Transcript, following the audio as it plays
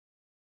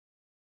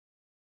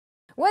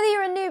Whether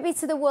you're a newbie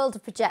to the world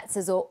of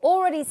projectors or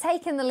already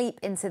taken the leap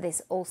into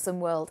this awesome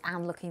world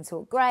and looking to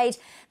upgrade,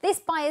 this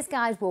buyer's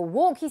guide will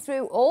walk you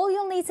through all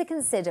you'll need to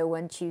consider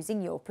when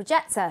choosing your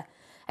projector.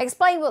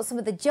 Explain what some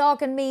of the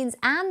jargon means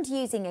and,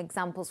 using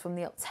examples from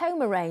the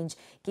Optoma range,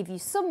 give you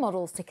some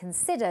models to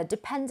consider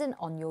dependent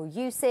on your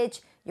usage,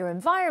 your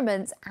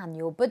environment and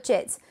your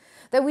budget.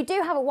 Though we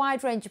do have a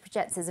wide range of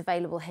projectors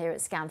available here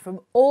at Scan from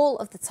all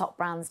of the top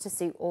brands to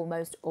suit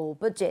almost all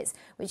budgets,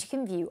 which you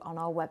can view on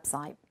our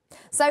website.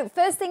 So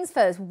first things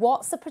first,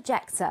 what's a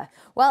projector?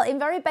 Well, in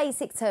very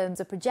basic terms,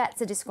 a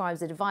projector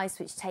describes a device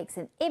which takes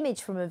an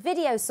image from a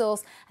video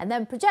source and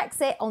then projects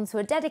it onto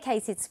a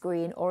dedicated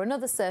screen or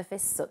another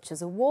surface such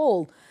as a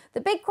wall.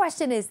 The big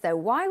question is though,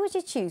 why would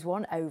you choose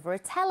one over a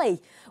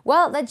telly?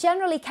 Well, they're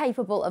generally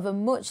capable of a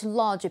much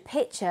larger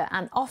picture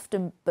and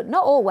often, but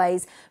not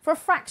always, for a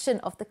fraction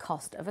of the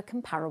cost of a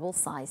comparable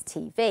size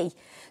TV.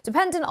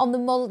 Dependent on the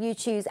model you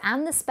choose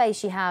and the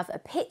space you have, a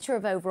picture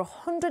of over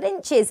 100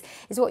 inches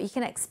is what you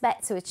can expect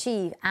to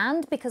achieve,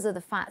 and because of the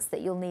fact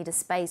that you'll need a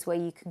space where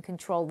you can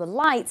control the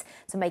light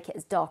to make it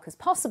as dark as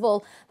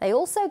possible, they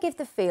also give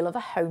the feel of a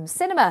home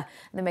cinema,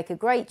 and they make a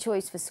great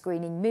choice for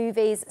screening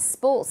movies,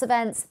 sports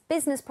events,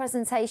 business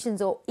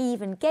presentations or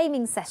even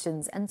gaming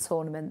sessions and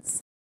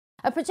tournaments.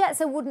 A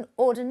projector wouldn't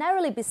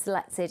ordinarily be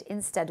selected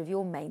instead of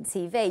your main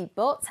TV,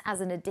 but as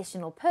an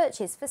additional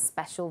purchase for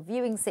special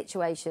viewing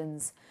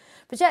situations.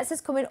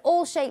 Projectors come in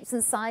all shapes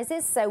and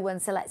sizes, so when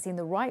selecting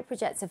the right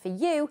projector for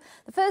you,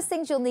 the first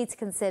things you'll need to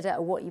consider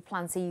are what you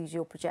plan to use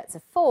your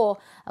projector for,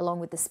 along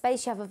with the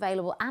space you have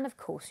available and of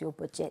course your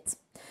budget.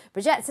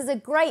 Projectors are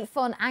great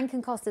fun and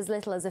can cost as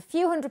little as a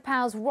few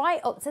 £100s right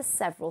up to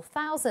several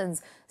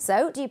thousands.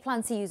 So do you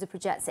plan to use a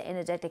projector in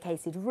a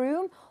dedicated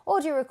room,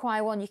 or do you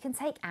require one you can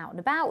take out and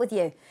about with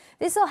you?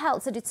 This will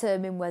help to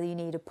determine whether you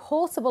need a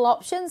portable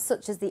option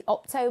such as the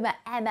Optoma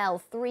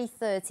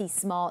ML330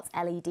 Smart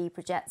LED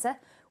projector,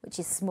 which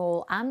is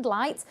small and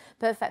light,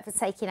 perfect for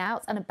taking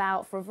out and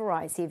about for a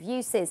variety of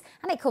uses,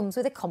 and it comes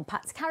with a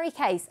compact carry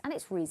case and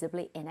it's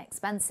reasonably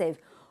inexpensive.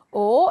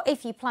 Or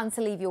if you plan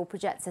to leave your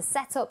projector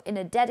set up in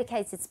a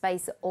dedicated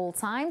space at all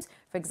times,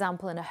 for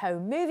example in a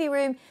home movie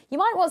room, you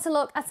might want to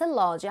look at a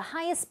larger,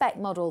 higher spec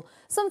model,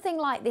 something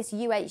like this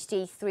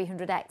UHD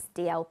 300X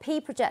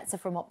DLP projector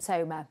from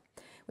Optoma,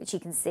 which you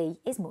can see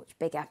is much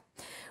bigger.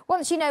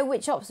 Once you know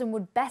which option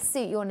would best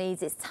suit your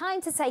needs, it's time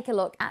to take a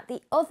look at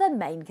the other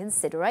main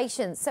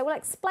considerations, so we'll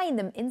explain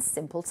them in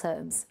simple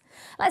terms.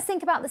 Let's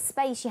think about the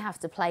space you have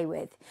to play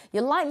with.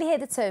 You'll likely hear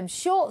the terms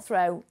short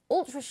throw,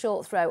 ultra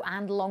short throw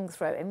and long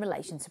throw in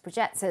relation to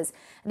projectors.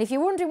 And if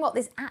you're wondering what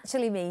this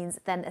actually means,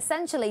 then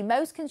essentially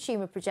most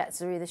consumer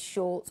projectors are either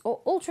short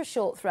or ultra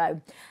short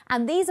throw.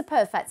 And these are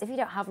perfect if you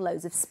don't have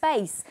loads of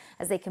space,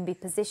 as they can be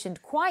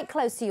positioned quite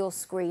close to your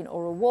screen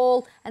or a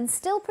wall and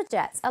still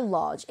project a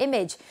large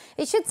image.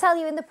 It should tell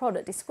you in the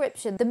product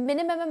description the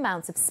minimum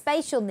amount of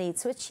space you'll need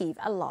to achieve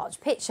a large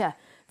picture.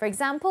 For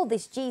example,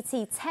 this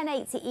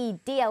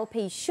GT1080E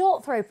DLP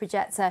short throw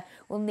projector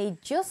will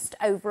need just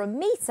over a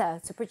metre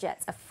to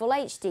project a Full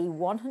HD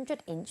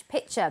 100-inch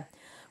picture,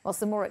 whilst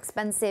the more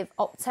expensive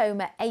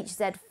Optoma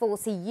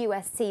HZ40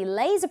 UST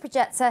laser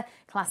projector,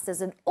 classed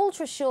as an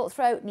ultra short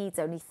throw, needs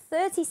only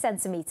 30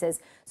 centimetres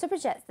to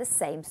project the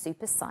same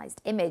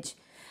super-sized image.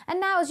 And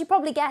now, as you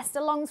probably guessed,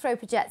 a long throw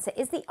projector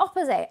is the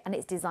opposite, and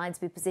it's designed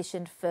to be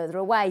positioned further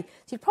away.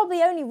 So you'd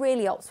probably only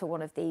really opt for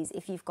one of these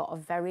if you've got a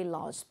very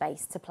large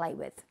space to play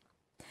with.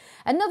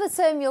 Another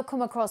term you'll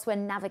come across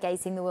when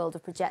navigating the world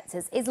of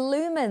projectors is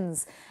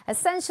lumens.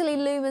 Essentially,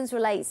 lumens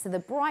relates to the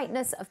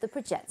brightness of the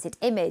projected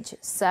image.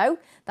 So,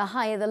 the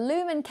higher the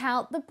lumen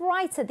count, the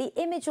brighter the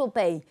image will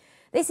be.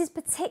 This is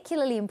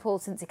particularly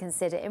important to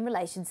consider in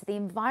relation to the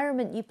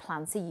environment you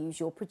plan to use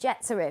your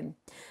projector in.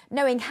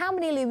 Knowing how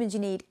many lumens you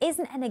need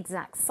isn't an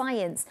exact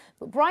science,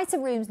 but brighter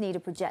rooms need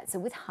a projector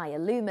with higher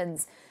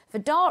lumens. For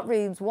dark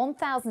rooms,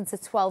 1000 to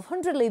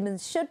 1200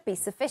 lumens should be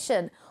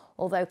sufficient,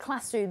 although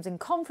classrooms and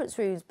conference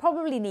rooms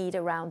probably need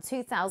around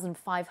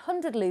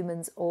 2500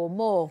 lumens or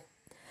more.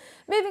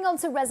 Moving on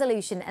to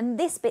resolution, and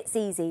this bit's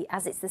easy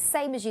as it's the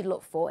same as you'd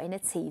look for in a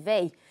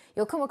TV.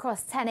 You'll come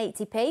across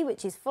 1080p,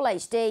 which is Full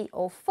HD,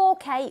 or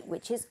 4K,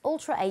 which is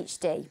Ultra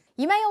HD.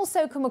 You may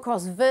also come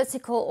across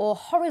vertical or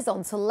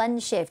horizontal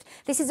lens shift.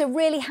 This is a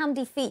really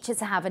handy feature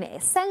to have, and it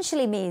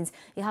essentially means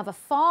you have a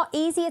far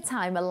easier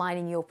time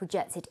aligning your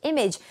projected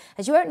image,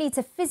 as you won't need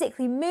to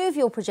physically move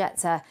your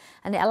projector,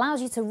 and it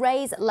allows you to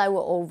raise,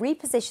 lower or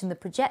reposition the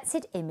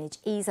projected image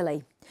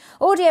easily.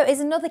 Audio is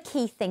another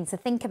key thing to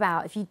think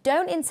about. If you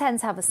don't intend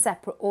to have a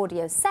separate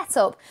audio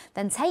setup,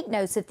 then take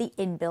note of the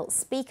inbuilt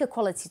speaker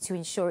quality to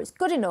ensure it's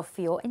good enough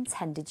for your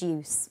intended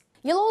use.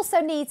 You'll also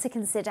need to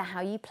consider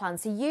how you plan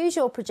to use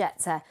your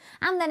projector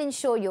and then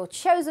ensure your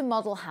chosen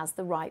model has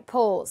the right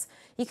ports.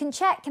 You can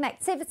check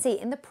connectivity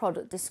in the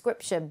product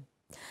description.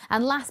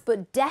 And last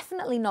but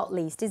definitely not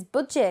least is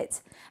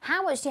budget.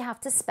 How much do you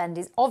have to spend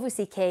is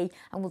obviously key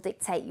and will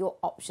dictate your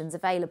options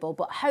available,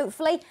 but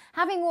hopefully,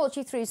 having walked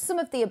you through some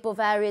of the above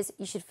areas,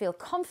 you should feel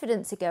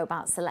confident to go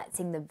about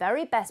selecting the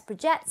very best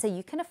projector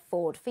you can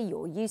afford for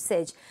your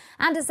usage.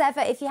 And as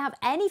ever, if you have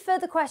any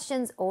further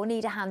questions or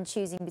need a hand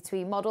choosing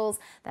between models,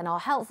 then our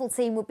helpful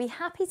team would be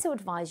happy to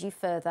advise you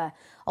further.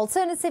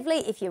 Alternatively,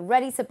 if you're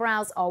ready to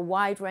browse our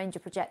wide range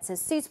of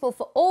projectors suitable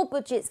for all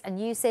budgets and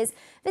uses,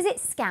 visit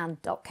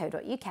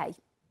scan.co.uk.